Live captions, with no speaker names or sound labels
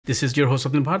This is your host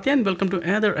Swapnil Bharti and welcome to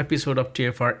another episode of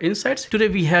TFiR Insights. Today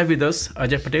we have with us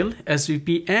Ajay Patel,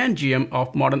 SVP and GM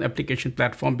of Modern Application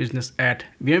Platform Business at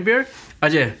VMware.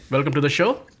 Ajay, welcome to the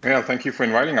show. Yeah, thank you for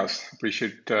inviting us.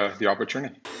 Appreciate the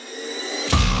opportunity.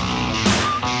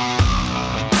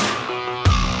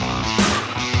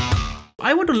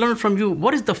 I want to learn from you,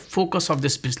 what is the focus of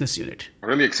this business unit? A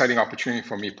really exciting opportunity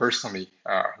for me personally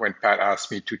when Pat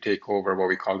asked me to take over what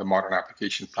we call the Modern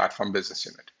Application Platform Business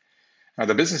Unit.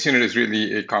 The business unit is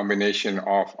really a combination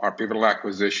of our pivotal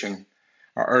acquisition,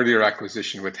 our earlier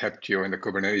acquisition with Heptio in the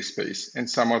Kubernetes space, and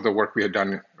some of the work we had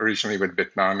done originally with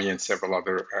Bitnami and several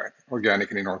other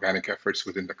organic and inorganic efforts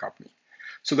within the company.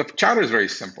 So the charter is very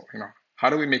simple.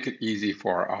 How do we make it easy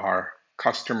for our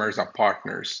customers, our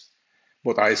partners,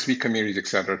 both ISV communities, et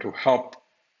cetera, to help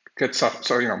get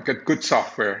good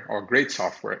software or great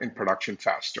software in production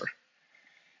faster?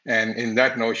 And in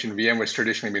that notion, VMware has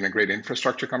traditionally been a great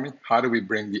infrastructure company. How do we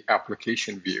bring the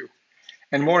application view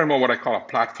and more what I call a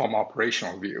platform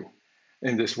operational view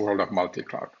in this world of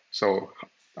multi-cloud? So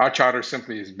our charter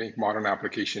simply is make modern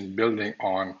application building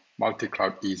on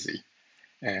multi-cloud easy.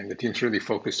 And the team's really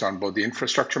focused on both the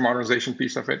infrastructure modernization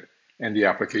piece of it and the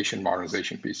application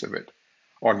modernization piece of it,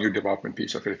 or new development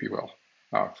piece of it, if you will,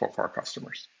 for our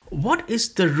customers. What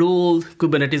is the role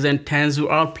Kubernetes and Tanzu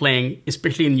are playing,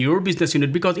 especially in your business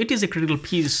unit, because it is a critical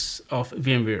piece of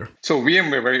VMware? So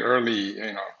VMware very early,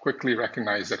 quickly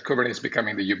recognized that Kubernetes is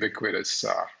becoming the ubiquitous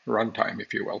runtime,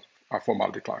 if you will, for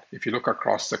multi-cloud. If you look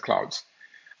across the clouds,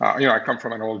 I come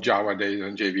from an old Java days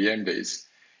and JVM days.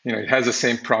 It has the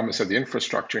same promise of the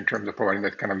infrastructure in terms of providing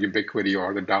that kind of ubiquity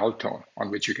or the dial tone on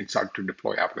which you can start to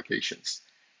deploy applications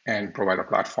and provide a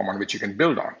platform on which you can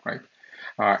build on, right?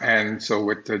 And so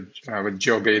with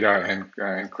Joe Beda and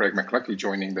Craig McLuckie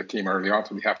joining the team early on,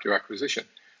 so the Heptio acquisition,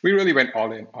 we really went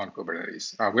all in on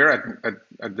Kubernetes. We're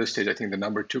at this stage, I think, the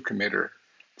number 2 committer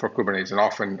for Kubernetes and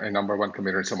often a number 1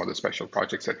 committer in some of the special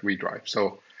projects that we drive.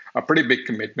 So a pretty big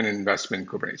commitment and investment in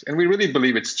Kubernetes. And we really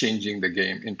believe it's changing the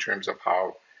game in terms of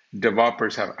how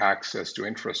developers have access to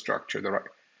infrastructure.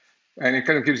 And it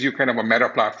kind of gives you kind of a meta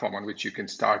platform on which you can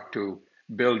start to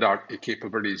build out the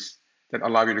capabilities that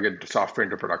allow you to get the software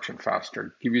into production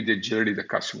faster, give you the agility the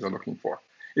customers are looking for.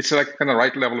 It's like kind of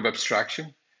right level of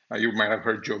abstraction. You might have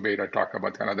heard Joe Beda talk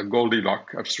about kind of the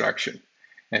Goldilocks abstraction.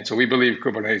 And so we believe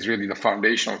Kubernetes is really the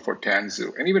foundational for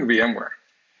Tanzu and even VMware.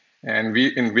 And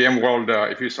in VMworld,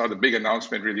 if you saw the big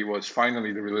announcement really was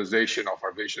finally the realization of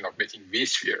our vision of making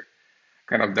vSphere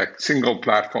kind of that single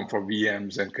platform for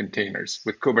VMs and containers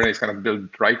with Kubernetes kind of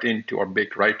built right into or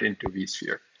baked right into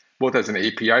vSphere, both as an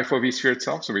API for vSphere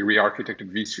itself, so we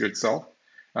re-architected vSphere itself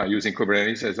using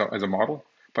Kubernetes as a model,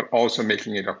 but also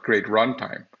making it a great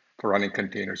runtime for running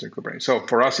containers in Kubernetes. So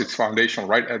for us, it's foundational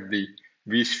right at the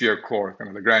vSphere core, kind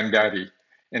of the granddaddy,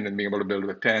 and then being able to build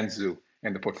with Tanzu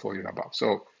and the portfolio above.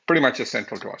 So pretty much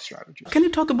essential to our strategy. Can you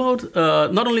talk about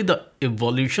not only the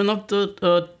evolution of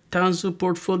the Tanzu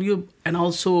portfolio and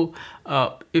also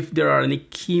if there are any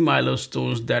key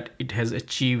milestones that it has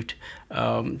achieved?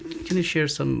 Can you share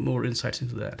some more insights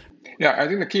into that? Yeah, I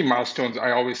think the key milestones,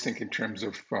 I always think in terms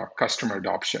of customer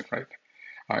adoption, right?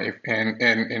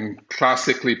 And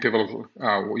classically, people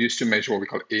used to measure what we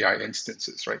call AI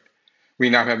instances, right? We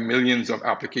now have millions of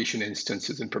application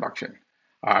instances in production.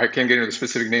 I can't get into the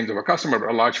specific names of a customer, but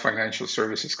a large financial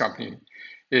services company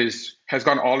has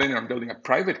gone all in on building a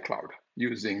private cloud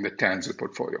using the Tanzu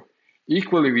portfolio.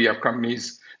 Equally, we have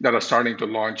companies that are starting to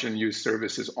launch and use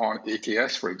services on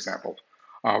AKS, for example.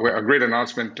 Where a great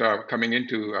announcement coming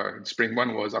into Spring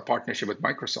 1 was a partnership with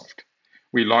Microsoft.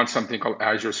 We launched something called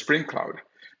Azure Spring Cloud,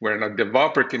 where a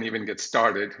developer can even get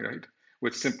started, right,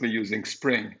 with simply using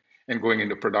Spring and going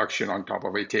into production on top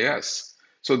of AKS.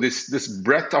 So this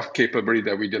breadth of capability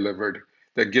that we delivered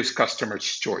that gives customers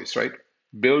choice, right?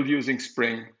 Build using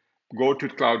Spring, go to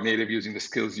cloud native using the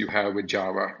skills you have with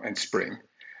Java and Spring,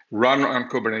 run on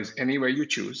Kubernetes anywhere you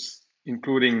choose,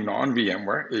 including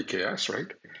non-VMware, AKS,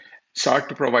 right? Start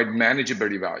to provide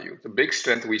manageability value. The big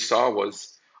strength we saw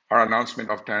was our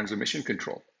announcement of Tanzu Mission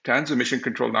Control. Tanzu Mission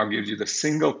Control now gives you the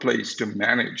single place to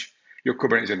manage your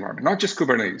Kubernetes environment, not just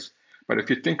Kubernetes, but if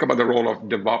you think about the role of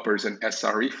developers and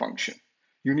SRE function,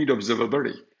 you need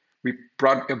observability. We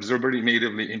brought observability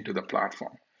natively into the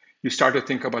platform. You start to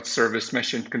think about service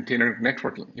mesh and container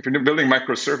networking. If you're building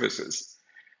microservices,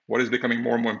 what is becoming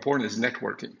more and more important is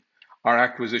networking. Our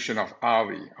acquisition of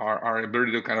Avi, our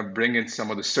ability to kind of bring in some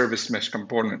of the service mesh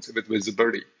components with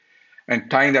visibility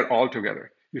and tying that all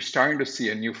together, you're starting to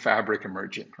see a new fabric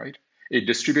emerging, right? A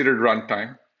distributed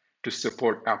runtime to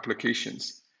support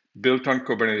applications built on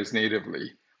Kubernetes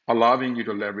natively, allowing you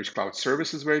to leverage cloud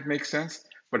services where it makes sense,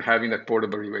 but having that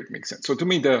portability where it makes sense. So to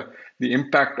me, the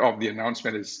impact of the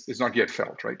announcement is not yet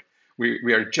felt, right?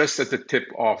 We are just at the tip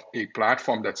of a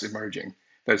platform that's emerging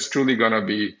that's truly going to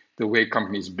be the way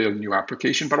companies build new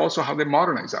applications, but also how they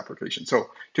modernize applications. So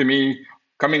to me,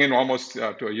 coming in almost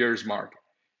to a year's mark,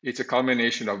 it's a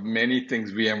culmination of many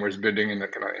things VMware is building in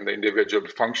the individual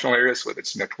functional areas, whether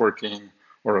it's networking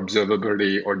or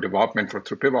observability or development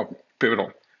through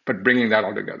Pivotal, but bringing that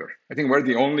all together. I think we're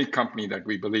the only company that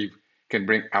we believe can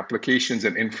bring applications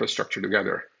and infrastructure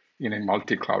together in a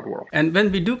multi-cloud world. And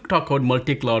when we do talk about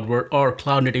multi-cloud world or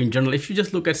cloud native in general, if you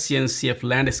just look at CNCF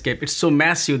landscape, it's so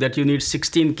massive that you need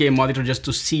 16K monitor just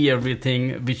to see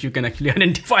everything, which you can actually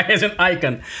identify as an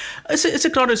icon. It's a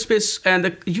crowded space, and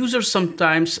the users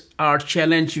sometimes are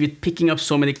challenged with picking up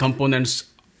so many components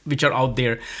which are out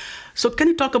there. So can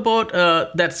you talk about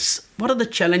what are the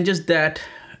challenges that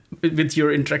with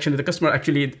your interaction with the customer?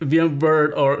 Actually,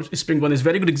 VMware or Spring One is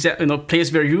very good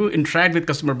place where you interact with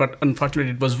customer, but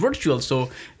unfortunately it was virtual, so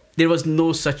there was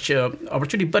no such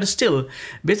opportunity. But still,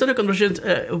 based on your conversations,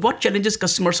 what challenges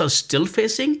customers are still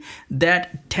facing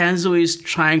that Tanzu is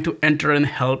trying to enter and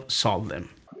help solve them?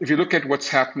 If you look at what's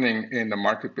happening in the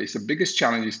marketplace, the biggest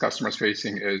challenge these customers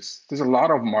facing is there's a lot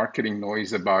of marketing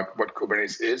noise about what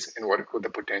Kubernetes is and what the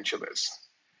potential is.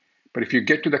 But if you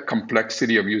get to the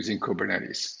complexity of using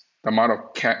Kubernetes, the amount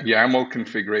of YAML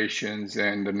configurations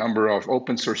and the number of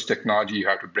open source technology you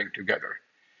have to bring together,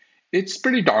 it's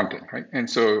pretty daunting, right? And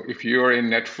so if you're in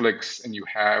Netflix and you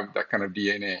have that kind of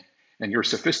DNA and you're a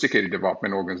sophisticated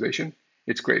development organization,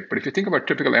 it's great. But if you think about a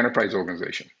typical enterprise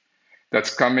organization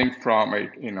that's coming from a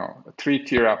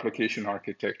 3-tier application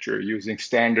architecture using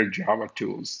standard Java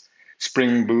tools,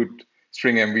 Spring Boot,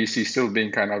 Spring MVC still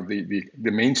being kind of the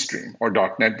mainstream, or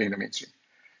 .NET being the mainstream.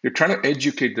 You're trying to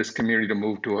educate this community to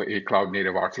move to a cloud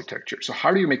native architecture. So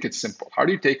how do you make it simple? How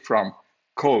do you take from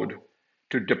code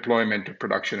to deployment to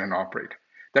production and operate?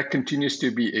 That continues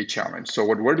to be a challenge. So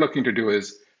what we're looking to do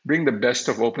is bring the best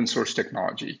of open source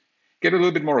technology, get a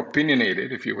little bit more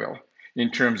opinionated, if you will,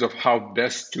 in terms of how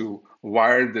best to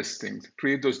wire this thing,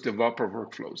 create those developer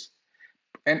workflows.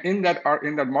 And in that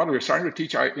model, we're starting to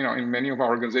teach, in many of our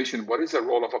organizations, what is the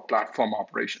role of a platform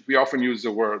operation? We often use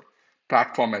the word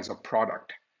platform as a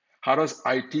product. How does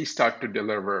IT start to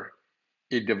deliver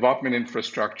a development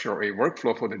infrastructure or a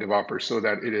workflow for the developers so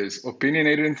that it is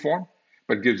opinionated informed,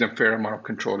 but gives them a fair amount of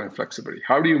control and flexibility?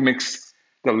 How do you mix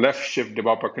the left shift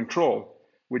developer control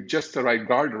with just the right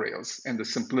guardrails and the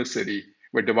simplicity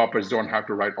where developers don't have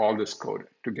to write all this code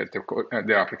to get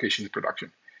their application to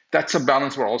production? That's a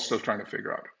balance we're all still trying to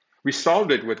figure out. We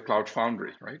solved it with Cloud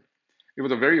Foundry, right? It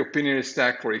was a very opinionated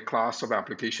stack for a class of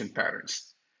application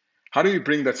patterns. How do you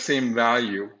bring that same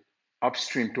value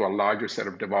upstream to a larger set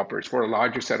of developers for a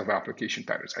larger set of application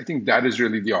patterns? I think that is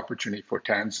really the opportunity for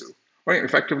Tanzu, or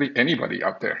effectively anybody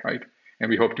out there, right? And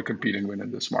we hope to compete and win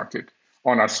in this market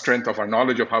on our strength of our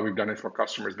knowledge of how we've done it for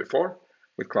customers before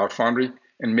with Cloud Foundry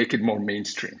and make it more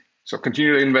mainstream. So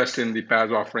continue to invest in the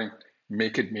PaaS offering,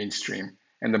 make it mainstream.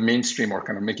 And the mainstream, or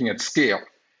kind of making it scale,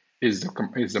 is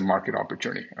the market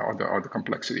opportunity or the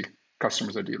complexity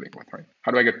customers are dealing with, right?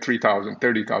 How do I get 3,000,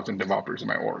 30,000 developers in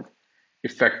my org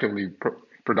effectively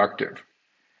productive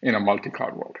in a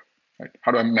multi-cloud world, right?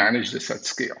 How do I manage this at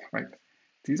scale, right?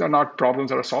 These are not problems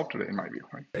that are solved today, in my view,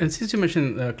 right? And since you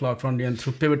mentioned Cloud Foundry and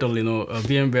through Pivotal,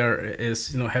 VMware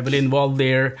is heavily involved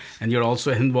there, and you're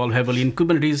also involved heavily in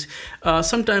Kubernetes.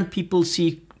 Sometimes people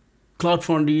see Cloud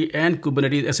Foundry and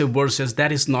Kubernetes as a versus.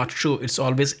 That is not true. It's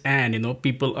always and.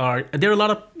 There are a lot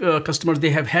of customers,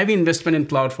 they have heavy investment in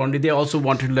Cloud Foundry. They also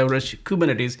want to leverage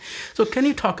Kubernetes. So can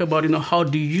you talk about how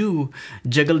do you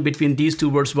juggle between these two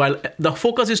worlds while the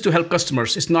focus is to help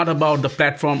customers? It's not about the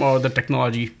platform or the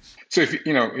technology. So if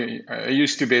I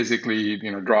used to basically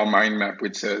draw a mind map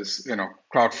which says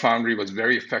Cloud Foundry was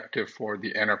very effective for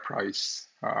the enterprise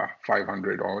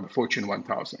 500 or the Fortune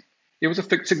 1000. It was a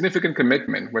significant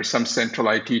commitment where some central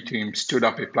IT team stood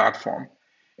up a platform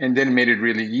and then made it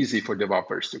really easy for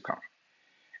developers to come.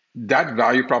 That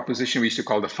value proposition we used to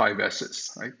call the 5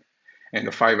 S's, right? And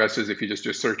the 5 S's, if you just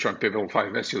do a search on Pivotal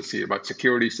 5S, you'll see about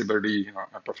security, stability,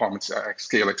 performance,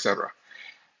 scale, etc.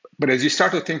 But as you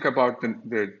start to think about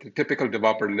the typical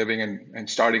developer living and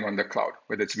starting on the cloud,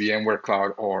 whether it's VMware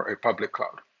cloud or a public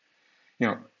cloud,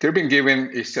 they're being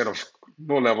given a set of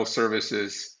low-level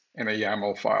services in a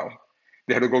YAML file.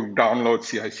 They had to go download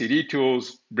CI/CD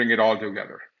tools, bring it all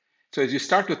together. So as you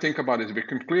start to think about it, it's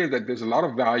become clear that there's a lot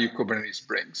of value Kubernetes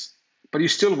brings, but you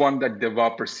still want that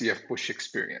developer CF push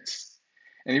experience.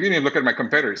 And even if you look at my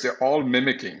competitors, they're all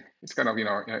mimicking. It's kind of,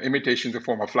 imitation is a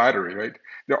form of flattery, right?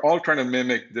 They're all trying to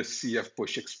mimic the CF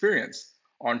push experience.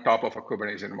 on top of a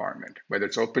Kubernetes environment, whether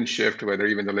it's OpenShift, whether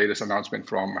even the latest announcement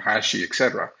from Hashi, et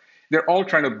cetera. They're all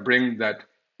trying to bring that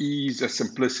ease and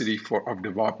simplicity of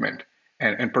development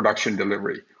and production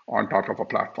delivery on top of a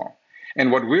platform.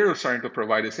 And what we're starting to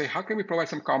provide is, say, how can we provide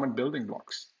some common building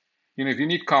blocks? If you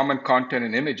need common content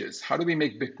and images, how do we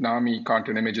make Bitnami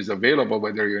content images available,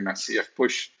 whether you're in a CF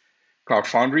push Cloud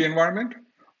Foundry environment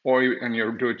or in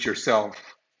your do-it-yourself,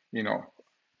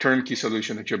 turnkey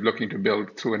solution that you're looking to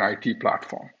build through an IT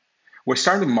platform? We're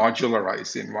starting to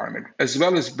modularize the environment as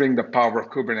well as bring the power of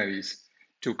Kubernetes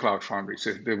to Cloud Foundry.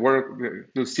 So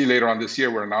you'll see later on this year,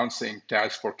 we're announcing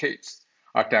Taz for K8s,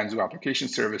 our Tanzu application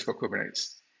service for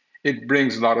Kubernetes. It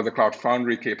brings a lot of the Cloud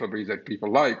Foundry capabilities that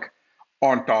people like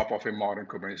on top of a modern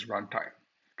Kubernetes runtime.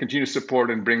 Continue to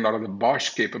support and bring a lot of the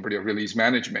BOSH capability of release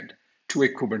management to a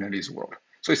Kubernetes world.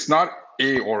 So it's not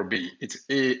A or B, it's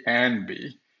A and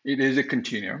B. It is a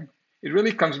continuum. It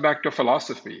really comes back to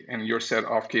philosophy and your set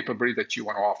of capability that you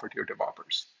want to offer to your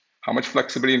developers. How much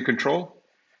flexibility and control?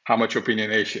 How much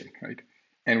opinionation, right?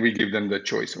 And we give them the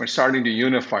choice. We're starting to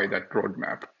unify that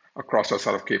roadmap across our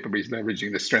set of capabilities,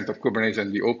 leveraging the strength of Kubernetes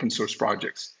and the open source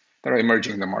projects that are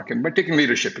emerging in the market, but taking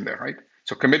leadership in there, right?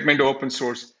 So commitment to open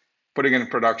source, putting it in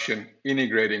production,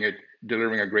 integrating it,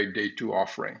 delivering a great day two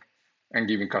offering, and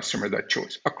giving customer that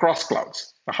choice across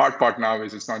clouds. The hard part now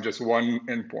is it's not just one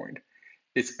endpoint,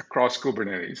 it's across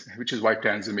Kubernetes, which is why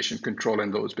Tanzu Mission Control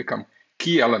and those become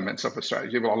key elements of a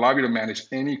strategy. It will allow you to manage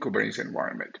any Kubernetes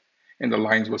environment, and the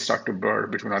lines will start to blur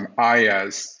between an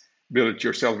IaaS,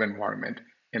 build-it-yourself environment,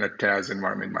 in a Taz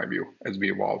environment, in my view, as we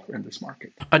evolve in this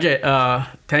market. Ajay,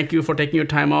 thank you for taking your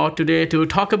time out today to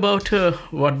talk about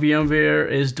what VMware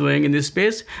is doing in this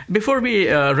space. Before we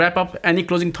wrap up, any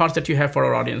closing thoughts that you have for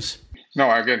our audience?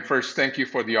 No, again, first, thank you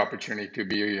for the opportunity to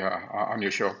be on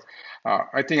your show.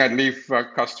 I think I'd leave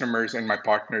customers and my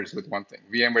partners with one thing.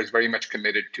 VMware is very much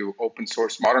committed to open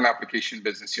source. Modern Application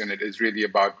Business Unit is really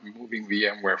about moving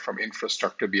VMware from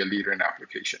infrastructure to be a leader in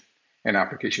application and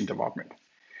application development.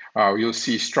 You'll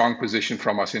see strong position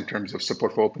from us in terms of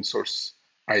support for open source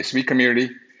ISV community,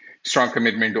 strong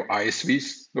commitment to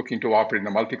ISVs looking to operate in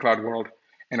a multi-cloud world,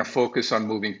 and a focus on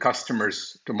moving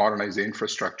customers to modernize the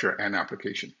infrastructure and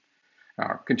application.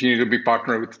 Continue to be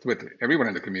partner with everyone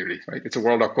in the community, right? It's a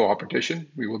world of cooperation.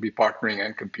 We will be partnering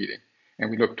and competing, and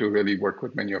we look to really work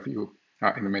with many of you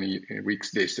in the many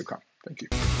weeks, days to come. Thank you.